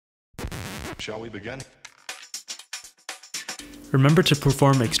Shall we begin? Remember to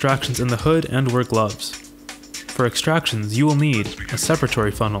perform extractions in the hood and wear gloves. For extractions, you will need a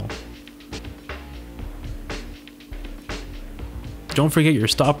separatory funnel. Don't forget your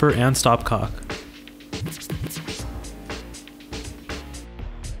stopper and stopcock.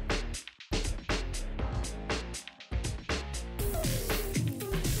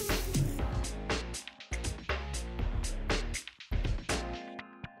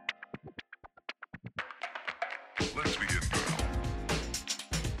 Let's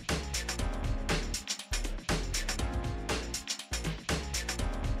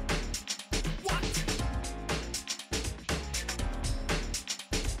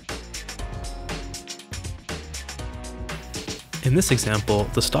In this example,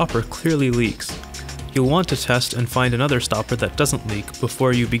 the stopper clearly leaks. You'll want to test and find another stopper that doesn't leak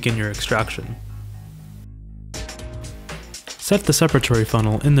before you begin your extraction. Set the separatory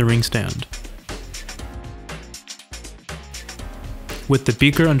funnel in the ring stand. With the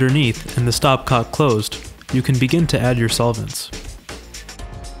beaker underneath and the stopcock closed, you can begin to add your solvents.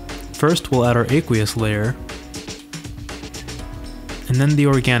 First, we'll add our aqueous layer, and then the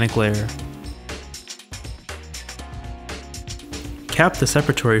organic layer. Cap the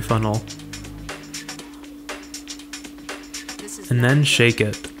separatory funnel, and then shake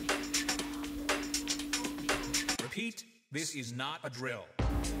it. Repeat, this is not a drill.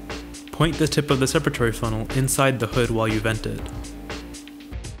 Point the tip of the separatory funnel inside the hood while you vent it.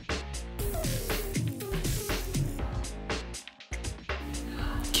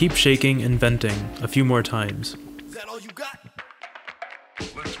 Keep shaking and venting a few more times. Is that all you got?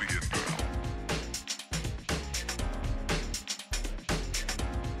 Let's begin.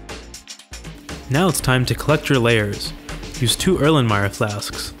 Now it's time to collect your layers. Use 2 Erlenmeyer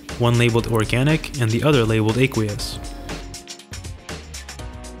flasks, one labeled organic and the other labeled aqueous.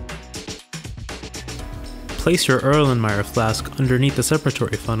 Place your Erlenmeyer flask underneath the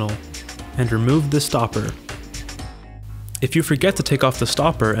separatory funnel and remove the stopper. If you forget to take off the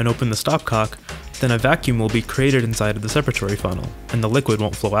stopper and open the stopcock, then a vacuum will be created inside of the separatory funnel, and the liquid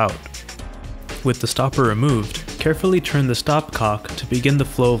won't flow out. With the stopper removed, carefully turn the stopcock to begin the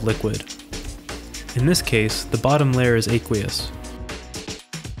flow of liquid. In this case, the bottom layer is aqueous.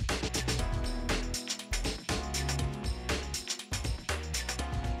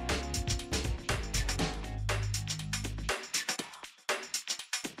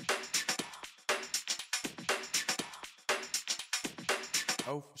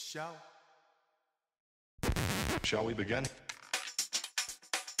 Oh, for sure. Shall we begin?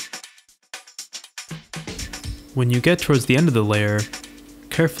 When you get towards the end of the layer,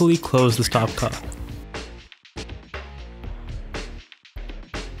 carefully close the stopcock.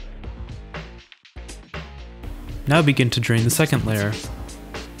 Now begin to drain the second layer.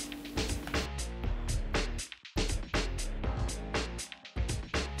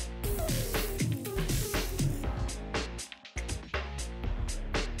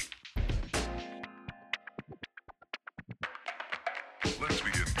 Let's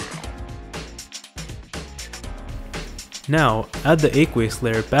begin. Now, add the aqueous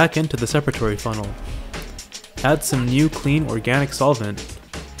layer back into the separatory funnel. Add some new clean organic solvent,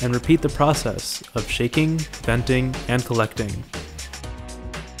 and repeat the process of shaking, venting, and collecting.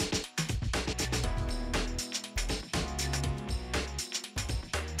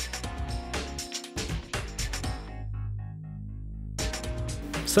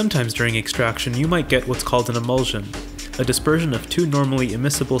 Sometimes during extraction you might get what's called an emulsion, a dispersion of 2 normally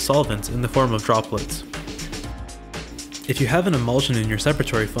immiscible solvents in the form of droplets. If you have an emulsion in your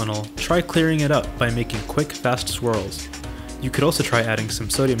separatory funnel, try clearing it up by making quick, fast swirls. You could also try adding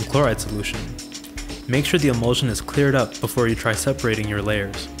some sodium chloride solution. Make sure the emulsion is cleared up before you try separating your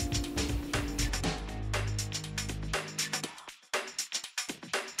layers.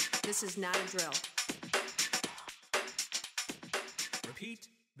 This is not a drill. Repeat,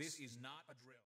 this is not a drill.